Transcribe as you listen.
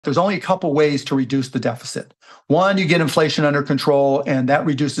there's only a couple ways to reduce the deficit. One, you get inflation under control, and that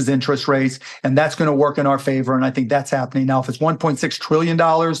reduces interest rates, and that's going to work in our favor. And I think that's happening now. If it's $1.6 trillion,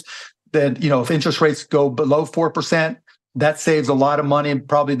 then, if interest rates go below 4%, that saves a lot of money, and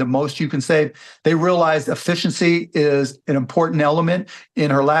probably the most you can save. They realized efficiency is an important element.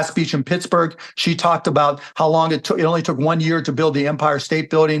 In her last speech in Pittsburgh, she talked about how long it took. It only took 1 year to build the Empire State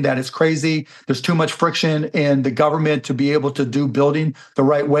Building. That is crazy. There's too much friction in the government to be able to do building the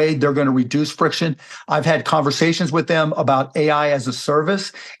right way. They're going to reduce friction. I've had conversations with them about AI as a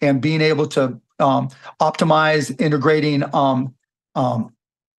service and being able to optimize integrating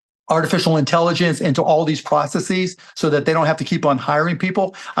artificial intelligence into all these processes so that they don't have to keep on hiring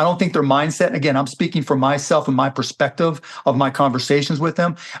people. I don't think their mindset, again, I'm speaking for myself and my perspective of my conversations with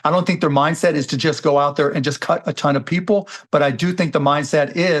them. I don't think their mindset is to just go out there and just cut a ton of people. But I do think the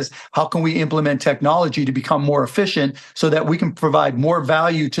mindset is, how can we implement technology to become more efficient so that we can provide more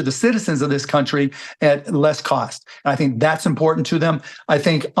value to the citizens of this country at less cost? And I think that's important to them. I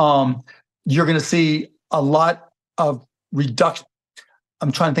think you're going to see a lot of reduction.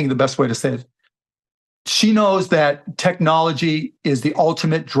 I'm trying to think of the best way to say it. She knows that technology is the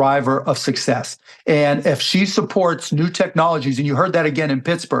ultimate driver of success. And if she supports new technologies, and you heard that again in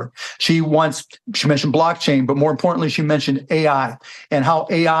Pittsburgh, she mentioned blockchain, but more importantly, she mentioned AI and how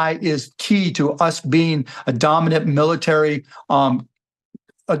AI is key to us being a dominant military,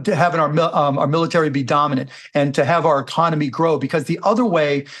 having our military be dominant and to have our economy grow. Because the other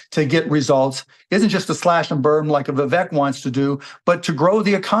way to get results isn't just to slash and burn like a Vivek wants to do, but to grow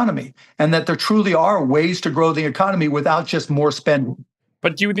the economy. And that there truly are ways to grow the economy without just more spending.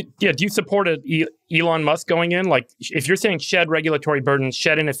 But do you support Elon Musk going in? Like, if you're saying shed regulatory burdens,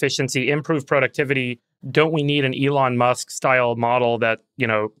 shed inefficiency, improve productivity, don't we need an Elon Musk style model that,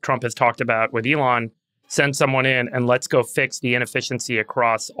 Trump has talked about with Elon? Send someone in and let's go fix the inefficiency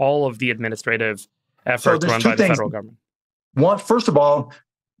across all of the administrative efforts run by the federal government. One, first of all,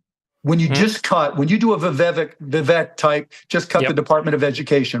 when you just when you do a Vivek type, just cut the Department of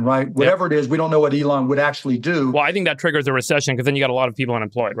Education, right? Whatever it is, we don't know what Elon would actually do. Well, I think that triggers a recession because then you got a lot of people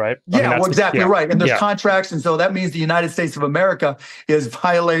unemployed, right? Exactly right. And there's contracts. And so that means the United States of America is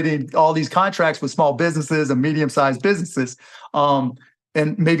violating all these contracts with small businesses and medium-sized businesses.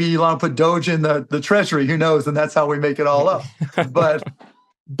 And maybe Elon put Doge in the treasury, who knows? And that's how we make it all up.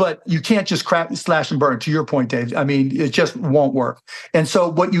 But you can't just slash and burn, to your point, Dave. I mean, it just won't work. And so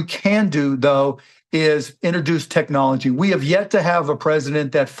what you can do, though, is introduce technology. We have yet to have a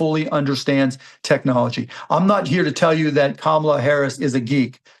president that fully understands technology. I'm not here to tell you that Kamala Harris is a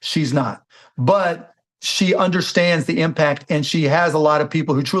geek. She's not. But she understands the impact, and she has a lot of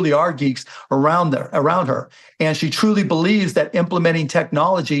people who truly are geeks around her. And she truly believes that implementing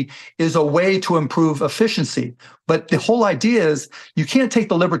technology is a way to improve efficiency. But the whole idea is you can't take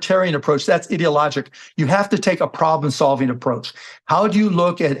the libertarian approach. That's ideologic. You have to take a problem-solving approach. How do you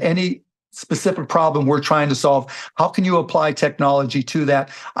look at any specific problem we're trying to solve? How can you apply technology to that?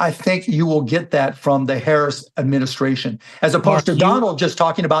 I think you will get that from the Harris administration, as opposed to Donald just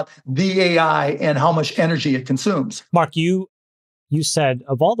talking about the AI and how much energy it consumes. Mark, you said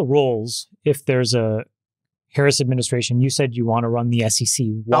of all the roles, if there's a Harris administration, you said you want to run the SEC.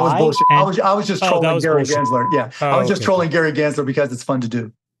 Why? That was bullshit. I was just trolling Gary Gensler. Yeah, I was just trolling Gary Gensler because it's fun to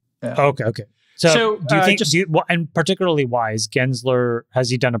do. Yeah. Okay. So do you think, and particularly why has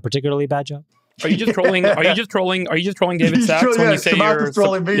he done a particularly bad job? Are you just trolling? Are you just trolling David Sachs when you say you're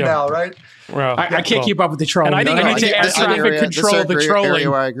trolling me now, right? Well, I can't keep up with the trolling. And I think you need to ask him to control the trolling.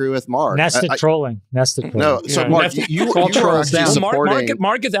 Area where I agree with Mark. Nested trolling. No, so Mark, you are actually supporting.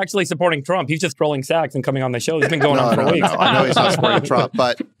 Mark is actually supporting Trump. He's just trolling Sachs and coming on the show. He's been going on for weeks. I know he's not supporting Trump,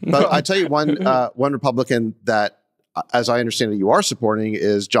 but I tell you one Republican that, as I understand it, you are supporting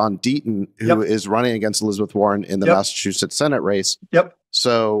is John Deaton, who is running against Elizabeth Warren in the Massachusetts Senate race. Yep.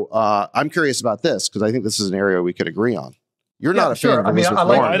 So I'm curious about this because I think this is an area we could agree on. You're not a fan of Elizabeth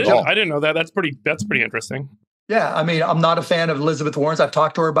Warren at all. I didn't know that. That's pretty interesting. Yeah, I mean, I'm not a fan of Elizabeth Warren's. I've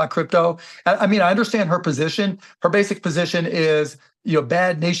talked to her about crypto. I mean, I understand her position. Her basic position is,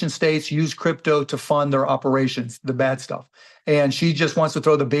 bad nation states use crypto to fund their operations, the bad stuff. And she just wants to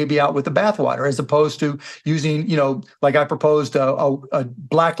throw the baby out with the bathwater, as opposed to using, like I proposed a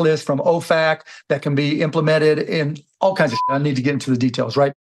blacklist from OFAC that can be implemented in all kinds of shit. I need to get into the details,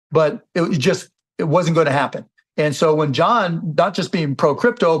 right? But it wasn't going to happen. And so when John, not just being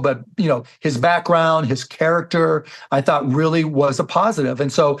pro-crypto, but, his background, his character, I thought really was a positive.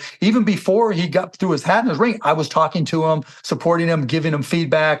 And so even before he got through his hat in his ring, I was talking to him, supporting him, giving him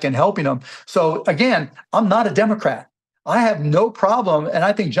feedback and helping him. So again, I'm not a Democrat. I have no problem, and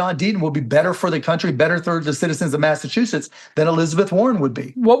I think John Deaton will be better for the country, better for the citizens of Massachusetts than Elizabeth Warren would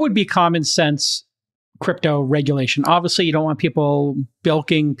be. What would be common sense crypto regulation? Obviously, you don't want people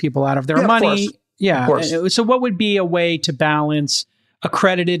bilking people out of their money. Of course. So what would be a way to balance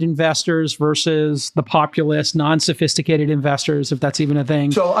accredited investors versus the populist, non-sophisticated investors, if that's even a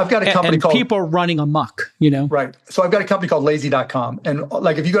thing? So I've got a company called people running amok, you know? Right. So I've got a company called lazy.com. And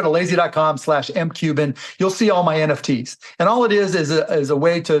like, if you go to lazy.com/mcuban, you'll see all my NFTs. And all it is a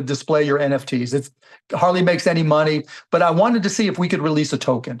way to display your NFTs. It hardly makes any money, but I wanted to see if we could release a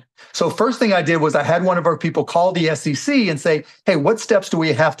token. So first thing I did was I had one of our people call the SEC and say, hey, what steps do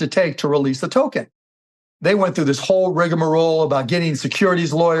we have to take to release a token? They went through this whole rigmarole about getting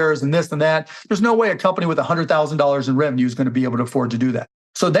securities lawyers and this and that. There's no way a company with $100,000 in revenue is going to be able to afford to do that.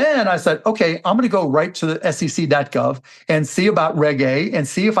 So then I said, okay, I'm going to go right to the sec.gov and see about Reg A and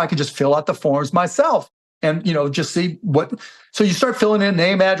see if I can just fill out the forms myself and, just see what. So you start filling in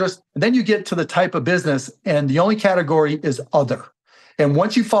name, address, and then you get to the type of business, and the only category is other. And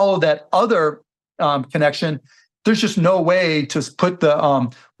once you follow that other connection, there's just no way to put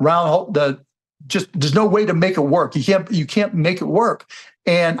there's no way to make it work. You can't make it work.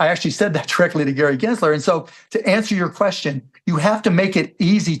 And I actually said that directly to Gary Gensler. And so to answer your question, you have to make it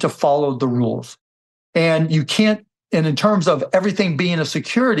easy to follow the rules. And you can't, and in terms of everything being a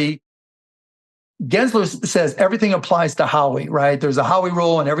security, Gensler says everything applies to Howey, right? There's a Howey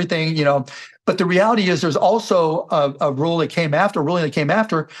rule and everything, but the reality is there's also a ruling that came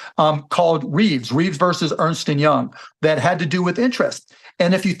after called Reeves versus Ernst & Young that had to do with interest.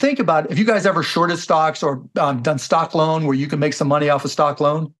 And if you think about it, if you guys ever shorted stocks or done stock loan where you can make some money off a stock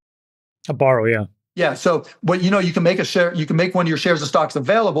loan? A borrow, yeah. Yeah. So, but you can make you can make one of your shares of stocks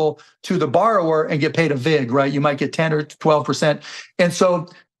available to the borrower and get paid a VIG, right? You might get 10 or 12%. And so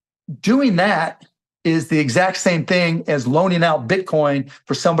doing that is the exact same thing as loaning out Bitcoin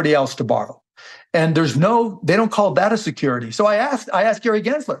for somebody else to borrow. And they don't call that a security. So I asked Gary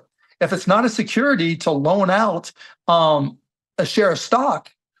Gensler, if it's not a security to loan out a share of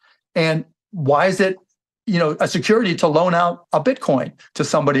stock, and why is it, a security to loan out a Bitcoin to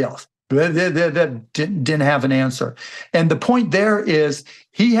somebody else? That didn't have an answer. And the point there is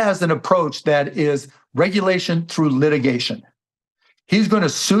he has an approach that is regulation through litigation. He's going to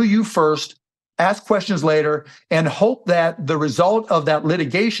sue you first, ask questions later, and hope that the result of that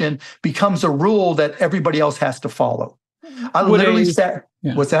litigation becomes a rule that everybody else has to follow. I literally said,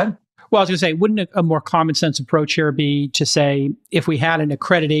 what's that? Well, I was going to say, wouldn't a more common sense approach here be to say, if we had an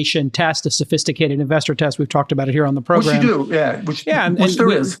accreditation test, a sophisticated investor test, we've talked about it here on the program. Which you do, yeah. Which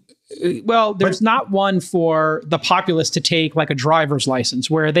there is. Well, there's not one for the populace to take, like a driver's license,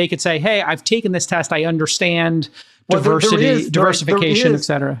 where they could say, hey, I've taken this test, I understand diversification, et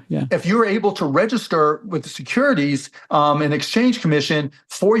cetera. Yeah. If you're able to register with the Securities and Exchange Commission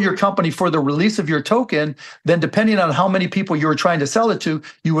for your company for the release of your token, then depending on how many people you were trying to sell it to,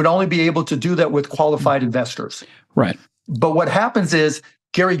 you would only be able to do that with qualified investors. Right. But what happens is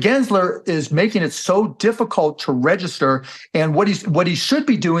Gary Gensler is making it so difficult to register. And what he should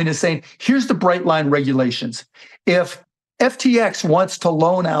be doing is saying, here's the bright line regulations. If FTX wants to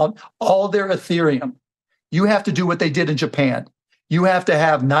loan out all their Ethereum, you have to do what they did in Japan. You have to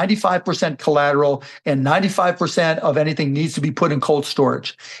have 95% collateral and 95% of anything needs to be put in cold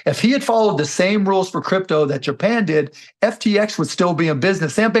storage. If he had followed the same rules for crypto that Japan did, FTX would still be in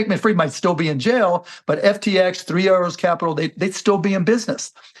business. Sam Bankman-Fried might still be in jail, but FTX, 3 Arrows Capital, they'd still be in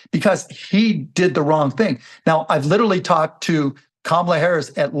business because he did the wrong thing. Now, I've literally talked to Kamala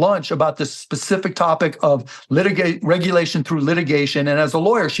Harris at lunch about this specific topic of regulation through litigation. And as a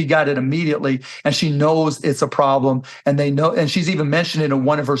lawyer, she got it immediately, and she knows it's a problem. And they know, and she's even mentioned it in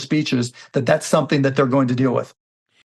one of her speeches that that's something that they're going to deal with.